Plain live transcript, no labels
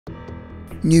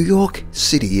New York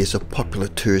City is a popular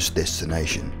tourist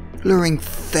destination, luring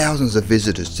thousands of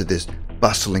visitors to this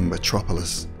bustling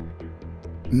metropolis.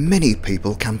 Many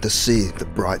people come to see the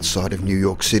bright side of New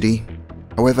York City.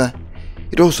 However,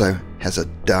 it also has a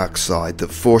dark side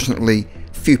that fortunately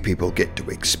few people get to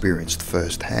experience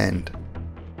firsthand.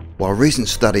 While recent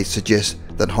studies suggest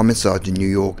that homicides in New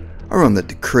York are on the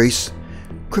decrease,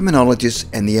 criminologists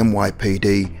and the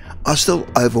NYPD are still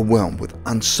overwhelmed with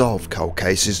unsolved cold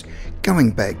cases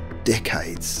going back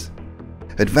decades.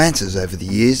 Advances over the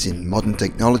years in modern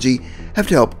technology have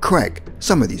helped crack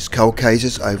some of these cold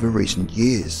cases over recent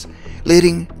years,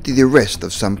 leading to the arrest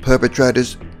of some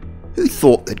perpetrators who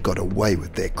thought they'd got away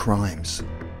with their crimes.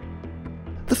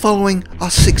 The following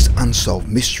are 6 unsolved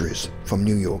mysteries from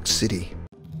New York City.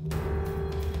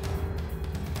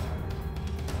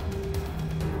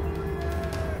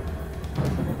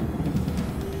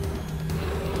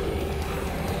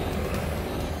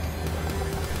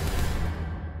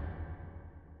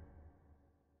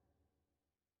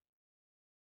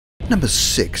 Number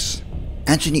 6.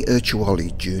 Anthony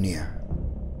Urciuoli Jr.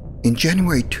 In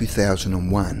January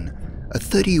 2001, a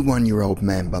 31-year-old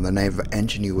man by the name of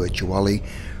Anthony Urciuoli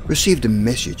received a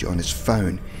message on his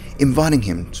phone inviting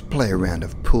him to play a round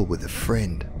of pool with a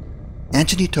friend.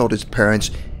 Anthony told his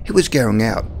parents he was going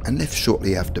out and left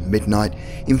shortly after midnight,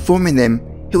 informing them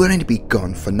he would only be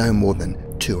gone for no more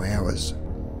than 2 hours.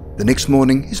 The next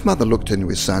morning, his mother looked into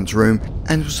his son's room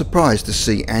and was surprised to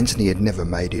see Anthony had never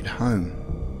made it home.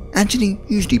 Anthony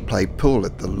usually played pool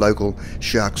at the local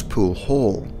Sharks Pool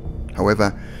Hall.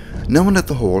 However, no one at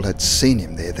the hall had seen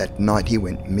him there that night he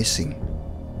went missing.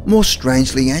 More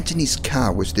strangely, Anthony's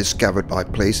car was discovered by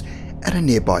police at a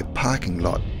nearby parking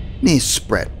lot near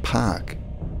Spratt Park.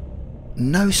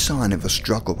 No sign of a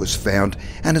struggle was found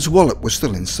and his wallet was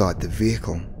still inside the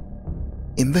vehicle.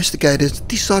 Investigators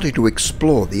decided to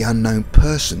explore the unknown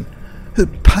person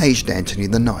who'd paged Anthony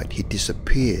the night he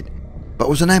disappeared, but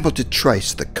was unable to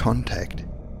trace the contact.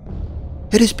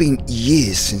 It has been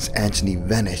years since Anthony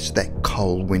vanished that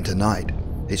cold winter night.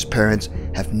 His parents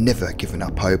have never given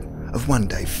up hope of one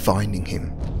day finding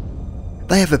him.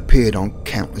 They have appeared on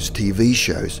countless TV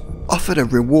shows, offered a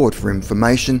reward for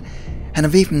information, and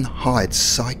have even hired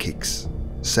psychics.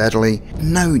 Sadly,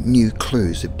 no new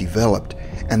clues have developed,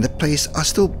 and the police are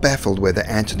still baffled whether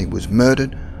Anthony was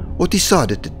murdered or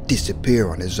decided to disappear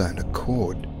on his own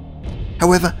accord.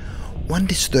 However, one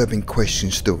disturbing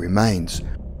question still remains.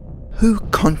 Who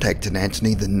contacted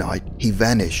Anthony the night he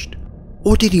vanished?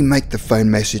 Or did he make the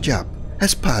phone message up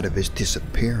as part of his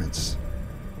disappearance?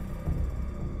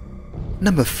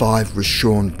 Number 5.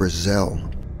 Rashawn Brazel.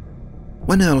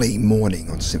 One early morning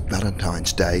on St.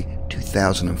 Valentine's Day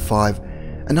 2005,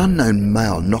 an unknown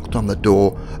male knocked on the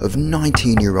door of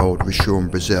 19-year-old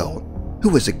Rashawn Brazel, who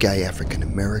was a gay African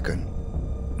American.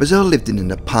 Brazel lived in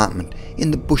an apartment in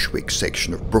the Bushwick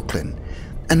section of Brooklyn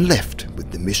and left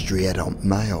with the mystery adult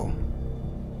male.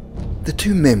 The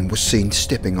two men were seen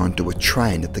stepping onto a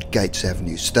train at the Gates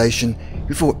Avenue station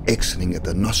before exiting at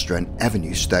the Nostrand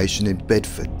Avenue station in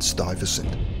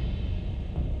Bedford-Stuyvesant.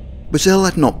 Brazel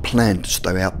had not planned to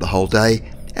stay out the whole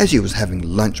day, as he was having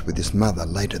lunch with his mother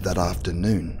later that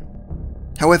afternoon.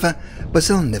 However,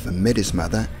 Brazel never met his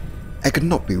mother and could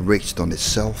not be reached on his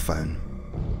cell phone.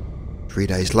 3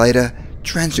 days later,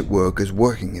 transit workers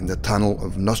working in the tunnel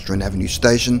of Nostrand Avenue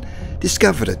station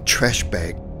discovered a trash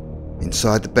bag.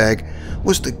 Inside the bag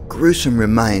was the gruesome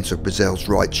remains of Brazel's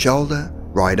right shoulder,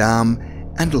 right arm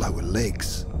and lower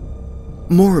legs.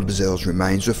 More of Brazel's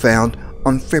remains were found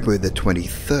on February the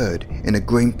 23rd in a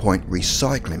Greenpoint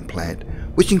recycling plant,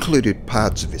 which included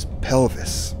parts of his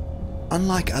pelvis.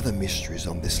 Unlike other mysteries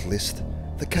on this list,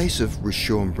 the case of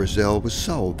Rashawn Brazel was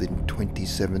solved in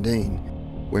 2017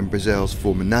 when Brazel's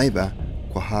former neighbour,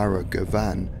 Quin-Rong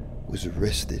Govan, was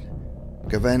arrested.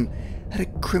 Govan had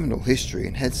a criminal history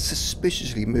and had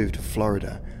suspiciously moved to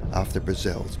Florida after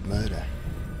Brazel's murder.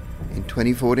 In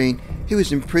 2014, he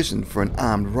was imprisoned for an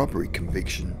armed robbery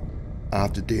conviction.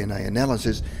 After DNA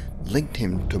analysis linked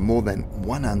him to more than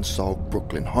one unsolved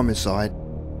Brooklyn homicide,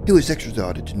 he was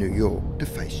extradited to New York to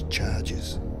face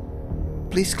charges.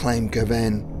 Police claim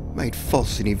Govan made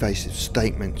false and evasive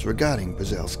statements regarding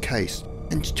Brazel's case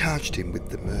and charged him with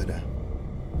the murder.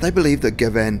 They believe that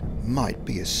Govan might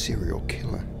be a serial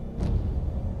killer.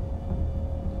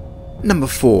 Number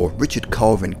 4. Richard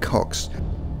Colvin Cox.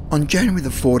 On January the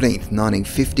 14th,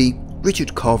 1950,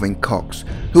 Richard Colvin Cox,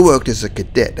 who worked as a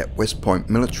cadet at West Point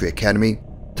Military Academy,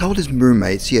 told his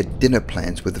roommates he had dinner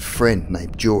plans with a friend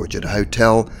named George at a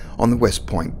hotel on the West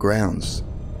Point grounds.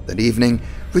 That evening,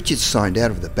 Richard signed out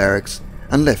of the barracks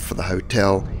and left for the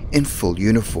hotel in full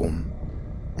uniform.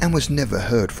 and was never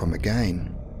heard from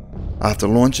again. After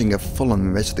launching a full-on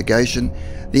investigation,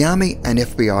 the Army and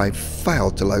FBI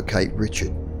failed to locate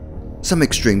Richard. Some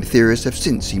extreme theories have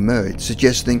since emerged,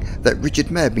 suggesting that Richard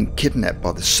may have been kidnapped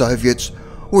by the Soviets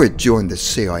or had joined the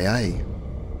CIA.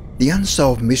 The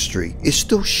unsolved mystery is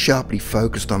still sharply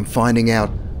focused on finding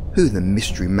out who the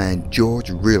mystery man George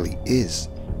really is.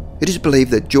 It is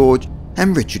believed that George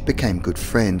and Richard became good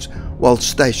friends while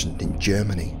stationed in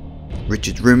Germany.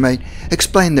 Richard's roommate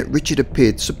explained that Richard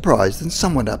appeared surprised and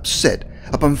somewhat upset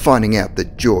upon finding out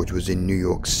that George was in New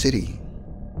York City.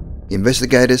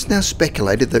 Investigators now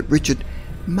speculated that Richard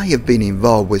may have been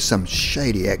involved with some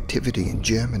shady activity in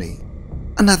Germany.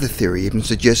 Another theory even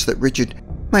suggests that Richard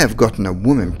may have gotten a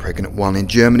woman pregnant while in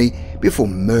Germany before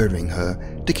murdering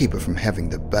her to keep her from having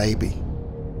the baby.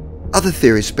 Other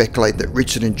theories speculate that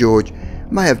Richard and George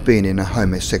may have been in a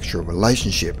homosexual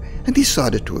relationship and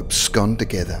decided to abscond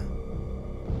together.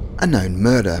 A known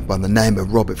murderer by the name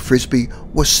of Robert Frisby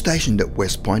was stationed at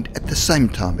West Point at the same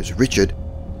time as Richard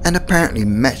and apparently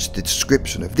matched the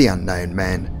description of the unknown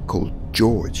man called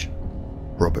George.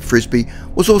 Robert Frisby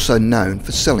was also known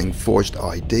for selling forged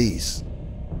IDs.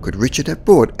 Could Richard have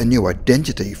brought a new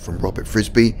identity from Robert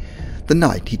Frisby the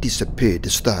night he disappeared to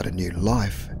start a new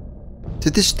life?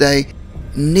 To this day,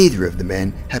 neither of the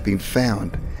men have been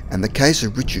found, and the case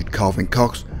of Richard Calvin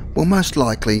Cox will most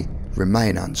likely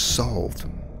remain unsolved.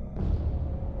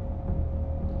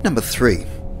 Number 3.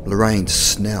 Lorraine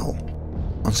Snell.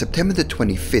 On September the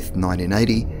 25th,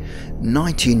 1980,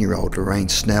 19-year-old Lorraine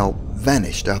Snell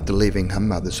vanished after leaving her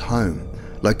mother's home,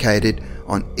 located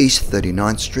on East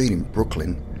 39th Street in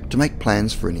Brooklyn, to make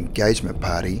plans for an engagement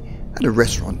party at a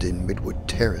restaurant in Midwood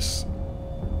Terrace.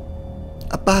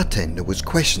 A bartender was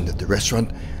questioned at the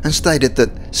restaurant and stated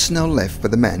that Snell left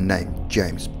with a man named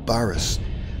James Burris,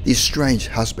 the estranged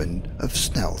husband of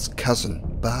Snell's cousin,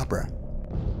 Barbara.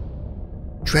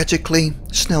 Tragically,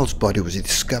 Snell's body was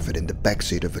discovered in the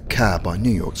backseat of a car by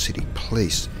New York City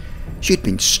police. She had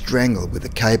been strangled with a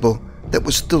cable that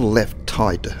was still left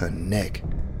tied to her neck.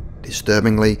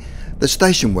 Disturbingly, the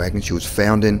station wagon she was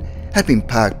found in had been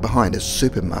parked behind a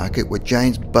supermarket where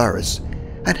James Burris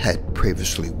had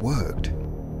previously worked.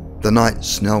 The night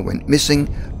Snell went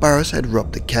missing, Burris had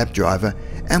robbed a cab driver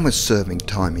and was serving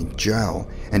time in jail,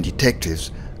 and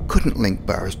detectives couldn't link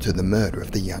Burris to the murder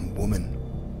of the young woman.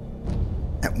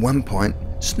 At one point,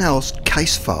 Snell's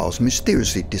case files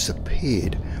mysteriously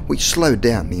disappeared, which slowed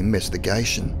down the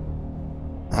investigation.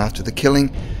 After the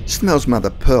killing, Snell's mother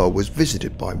Pearl was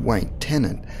visited by Wayne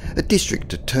Tennant, a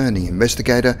district attorney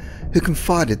investigator who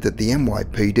confided that the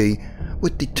NYPD were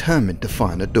determined to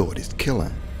find her daughter's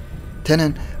killer.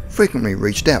 Tennant frequently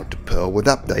reached out to Pearl with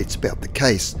updates about the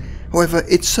case. However,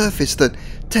 it surfaced that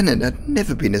Tennant had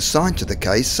never been assigned to the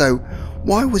case, so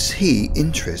why was he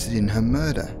interested in her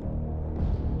murder?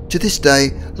 To this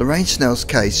day, Lorraine Snell's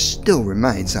case still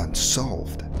remains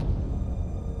unsolved.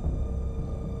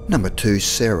 Number 2.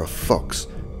 Sarah Fox.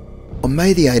 On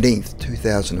May the 18th,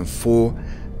 2004,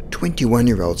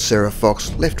 21-year-old Sarah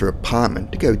Fox left her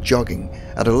apartment to go jogging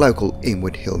at a local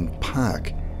Inwood Hill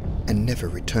Park and never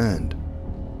returned.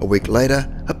 A week later,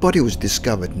 her body was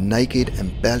discovered naked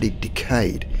and badly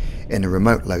decayed in a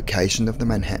remote location of the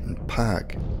Manhattan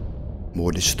Park.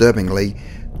 More disturbingly,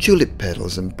 tulip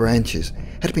petals and branches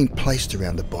had been placed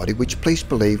around the body, which police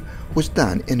believe was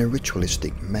done in a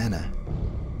ritualistic manner.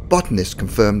 Botanists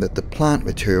confirmed that the plant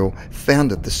material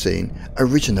found at the scene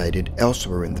originated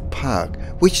elsewhere in the park,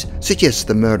 which suggests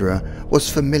the murderer was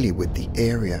familiar with the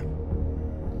area.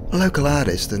 A local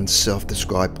artist and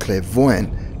self-described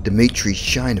clairvoyant, Dmitry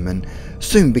Shineman,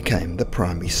 soon became the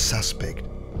primary suspect.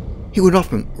 He would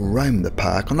often roam the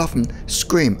park and often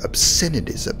scream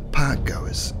obscenities at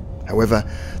parkgoers. However,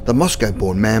 the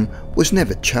Moscow-born man was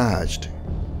never charged.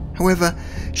 However,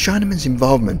 Shineman's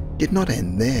involvement did not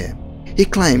end there. He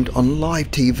claimed on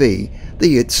live TV that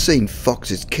he had seen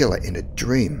Fox's killer in a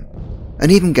dream,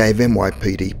 and even gave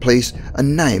NYPD police a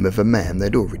name of a man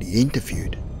they'd already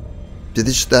interviewed. To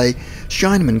this day,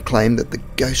 Shineman claimed that the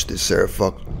ghost of Sarah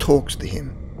Fox talks to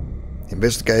him.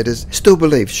 Investigators still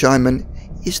believe Shineman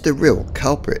is the real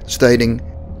culprit, stating,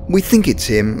 "We think it's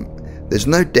him. There's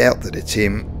no doubt that it's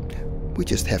him. We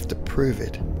just have to prove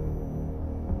it."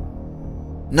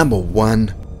 Number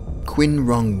 1.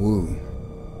 Quin-Rong.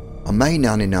 On May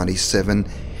 1997,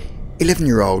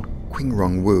 11-year-old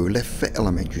Quin-Rong left for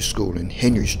elementary school in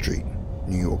Henry Street,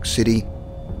 New York City,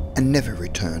 and never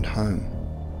returned home.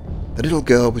 The little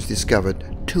girl was discovered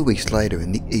 2 weeks later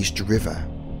in the East River.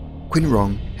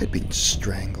 Quin-Rong had been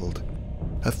strangled.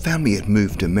 Her family had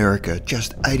moved to America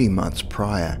just 18 months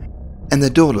prior, and their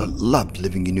daughter loved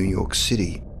living in New York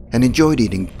City. and enjoyed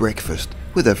eating breakfast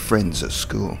with her friends at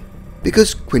school.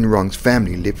 Because Quin-Rong's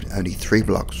family lived only 3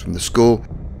 blocks from the school,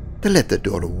 they let their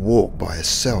daughter walk by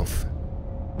herself.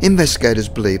 Investigators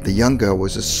believe the young girl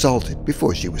was assaulted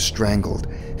before she was strangled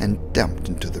and dumped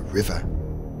into the river.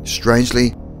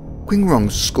 Strangely,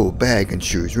 Quin-Rong's school bag and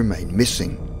shoes remain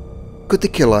missing. Could the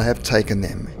killer have taken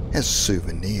them as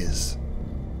souvenirs?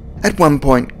 At one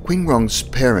point, Quin-Rong's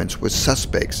parents were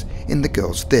suspects in the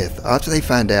girl's death after they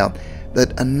found out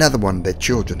that another one of their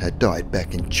children had died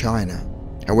back in China.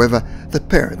 However, the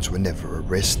parents were never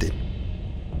arrested.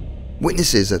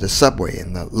 Witnesses at a subway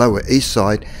in the Lower East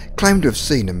Side claimed to have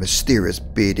seen a mysterious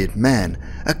bearded man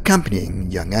accompanying a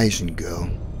young Asian girl.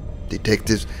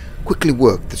 Detectives quickly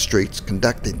worked the streets,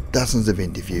 conducting dozens of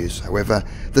interviews. However,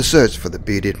 the search for the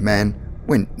bearded man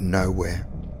went nowhere.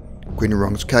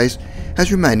 Quin-Rong's case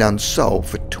has remained unsolved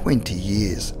for 20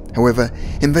 years. However,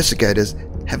 investigators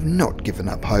have not given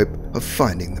up hope of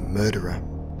finding the murderer.